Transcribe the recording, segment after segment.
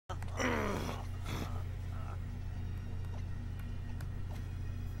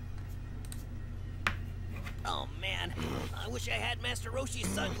man. I wish I had Master Roshi's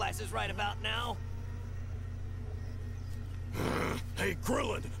sunglasses right about now. Hey,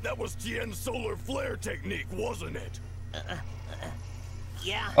 Krillin, that was Tien's solar flare technique, wasn't it?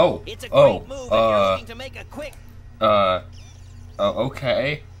 Yeah. Oh. It's a great move if you're looking to make a quick.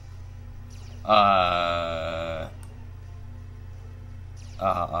 Okay.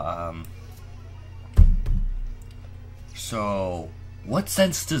 So, what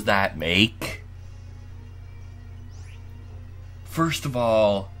sense does that make? First of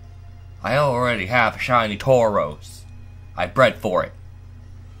all, I already have a shiny Tauros. I bred for it.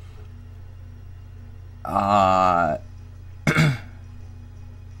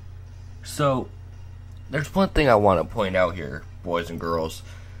 So, there's one thing I want to point out here, boys and girls.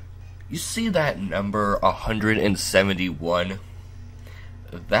 You see that number 171?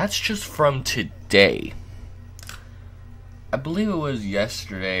 That's just from today. I believe it was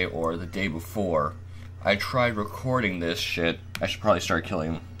yesterday or the day before. I tried recording this shit. I should probably start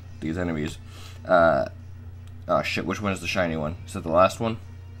killing these enemies. Oh shit, which one is the shiny one? Is that the last one?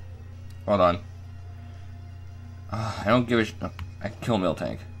 Hold on. I don't give a sh... I can kill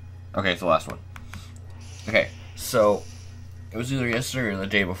Miltank. Okay, it's the last one. Okay, so it was either yesterday or the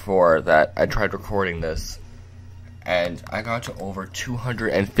day before that I tried recording this, and I got to over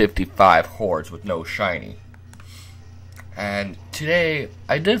 255 hordes with no shiny. And today,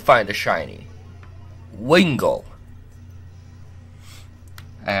 I did find a shiny. Wingull.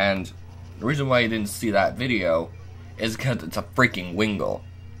 And the reason why you didn't see that video is because it's a freaking Wingull.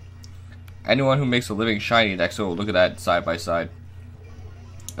 Anyone who makes a living shiny deck, so look at that side by side.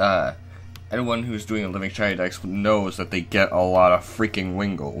 Anyone who's doing a living shiny deck knows that they get a lot of freaking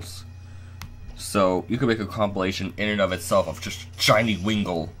Wingulls. So you could make a compilation in and of itself of just shiny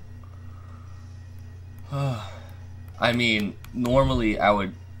Wingull. I mean, normally I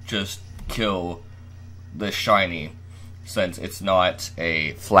would just kill the shiny, since it's not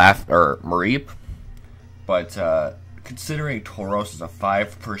a Flaf or Mareep. But considering Tauros is a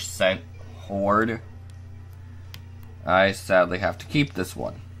 5% horde, I sadly have to keep this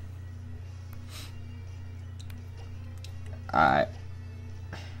one.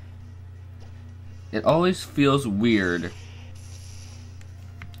 It always feels weird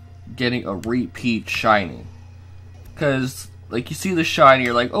getting a repeat shiny. Because, like, you see the shiny,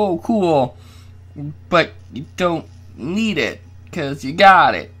 you're like, oh, cool. But you don't need it, because you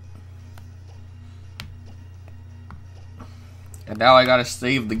got it. And now I gotta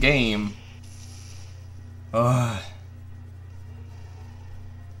save the game. Ugh.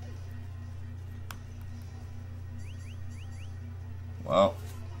 Well.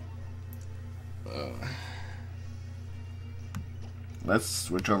 Let's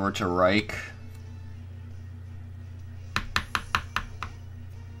switch over to Reich.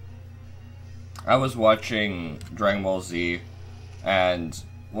 I was watching Dragon Ball Z, and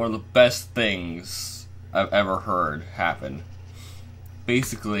one of the best things I've ever heard happen.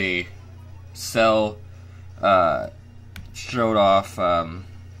 Basically, Cell showed off,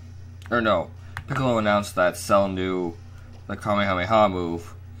 Piccolo announced that Cell knew the Kamehameha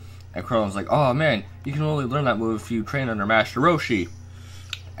move, and Krillin was like, oh man, you can only learn that move if you train under Master Roshi.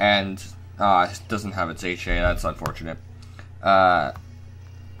 And, it doesn't have its HA, that's unfortunate.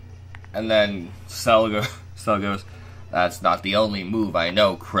 And then Cell goes, that's not the only move I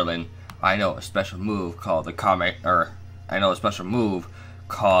know, Krillin. I know a special move called the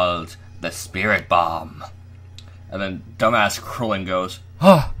Spirit Bomb. And then dumbass Krillin goes,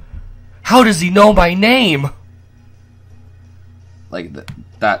 huh, how does he know my name? Like,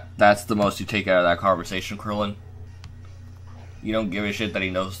 that's the most you take out of that conversation, Krillin. You don't give a shit that he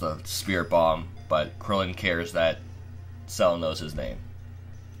knows the Spirit Bomb, but Krillin cares that Cell knows his name.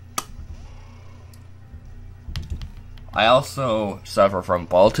 I also suffer from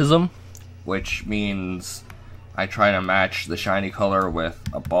ballism, which means I try to match the shiny color with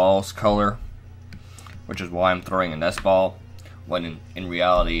a ball's color, which is why I'm throwing a nest ball, when in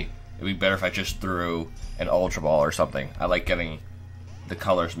reality, it'd be better if I just threw an ultra ball or something. I like getting the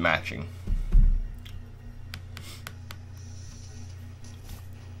colors matching.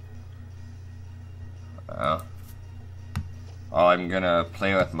 I'm gonna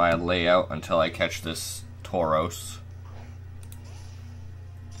play with my layout until I catch this Tauros.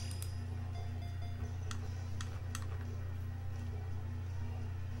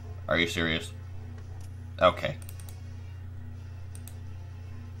 Are you serious? Okay.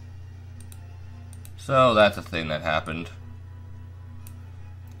 So that's a thing that happened.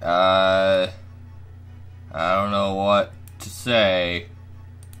 I don't know what to say.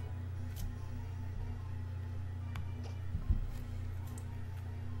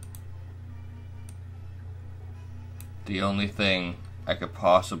 the only thing I could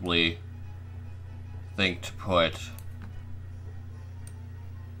possibly think to put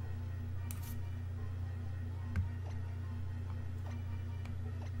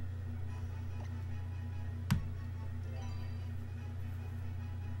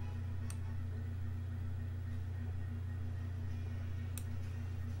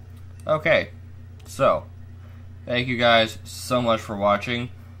okay, so thank you guys so much for watching.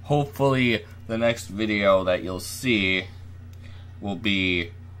 Hopefully the next video that you'll see will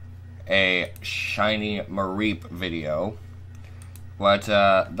be a shiny Mareep video. But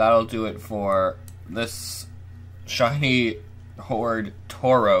that'll do it for this shiny horde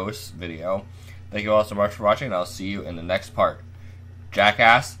Tauros video. Thank you all so much for watching, and I'll see you in the next part.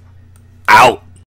 Jackass, out!